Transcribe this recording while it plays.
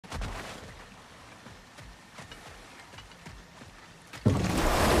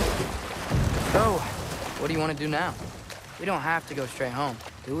So, what do you want to do now? We don't have to go straight home,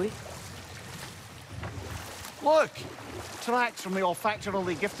 do we? Look! Tracks from the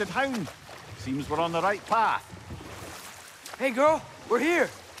olfactorily gifted hound. Seems we're on the right path. Hey, girl, we're here!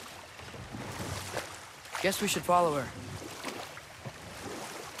 Guess we should follow her.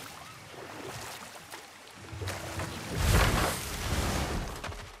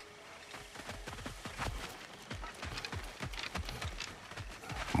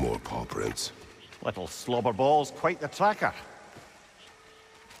 More paw prints. Little slobberball's quite the tracker.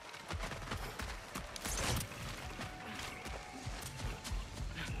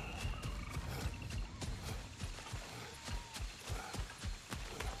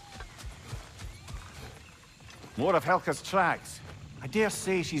 More of Helka's tracks. I dare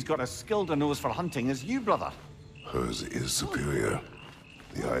say she's got as skilled a nose for hunting as you, brother. Hers is superior.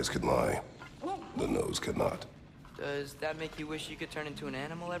 The eyes can lie. The nose cannot. Does that make you wish you could turn into an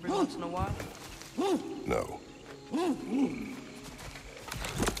animal every once in a while? No. And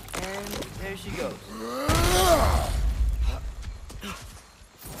there she goes.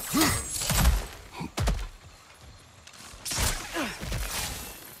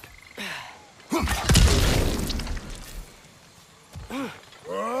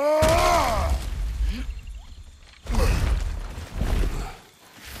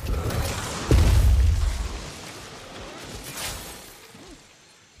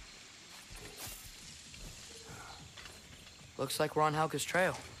 Looks like we're on Helka's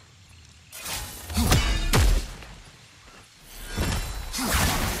trail.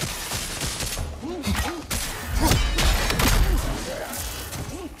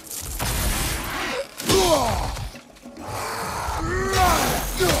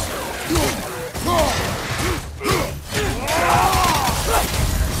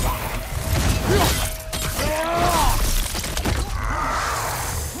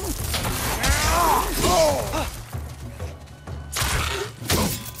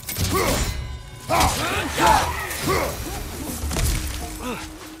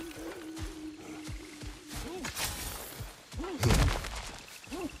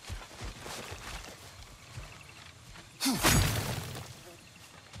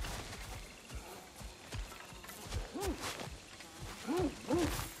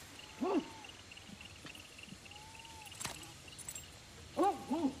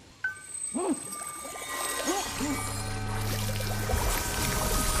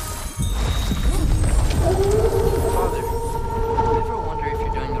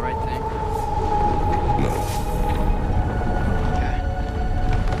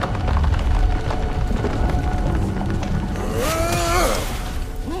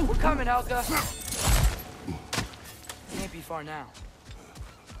 Helka. Can't be far now.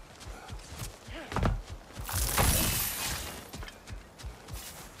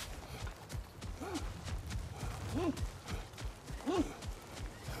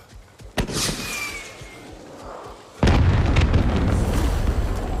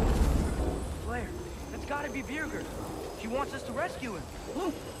 Blair, that's gotta be Birger. She wants us to rescue him.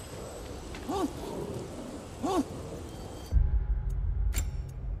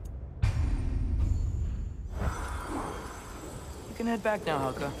 You can head back now,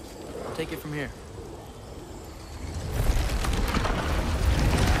 Helka. I'll take it from here.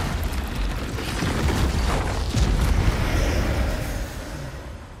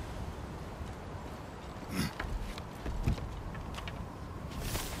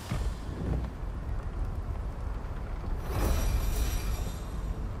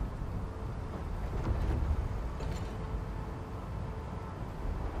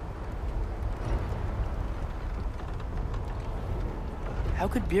 How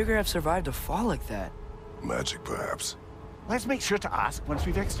could Birger have survived a fall like that? Magic, perhaps. Let's make sure to ask once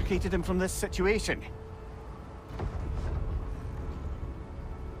we've extricated him from this situation.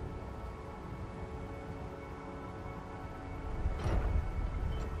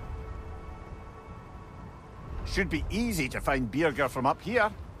 Should be easy to find Birger from up here.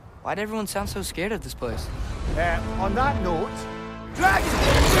 Why'd everyone sound so scared of this place? On that note...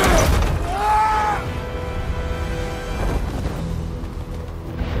 Dragon!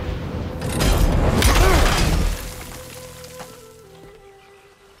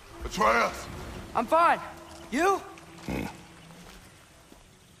 Atreus! I'm fine. You?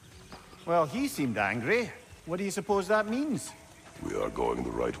 Well, he seemed angry. What do you suppose that means? We are going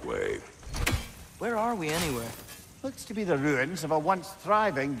the right way. Where are we anyway? Looks to be the ruins of a once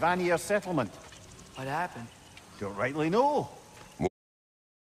thriving Vanir settlement. What happened? Don't rightly know.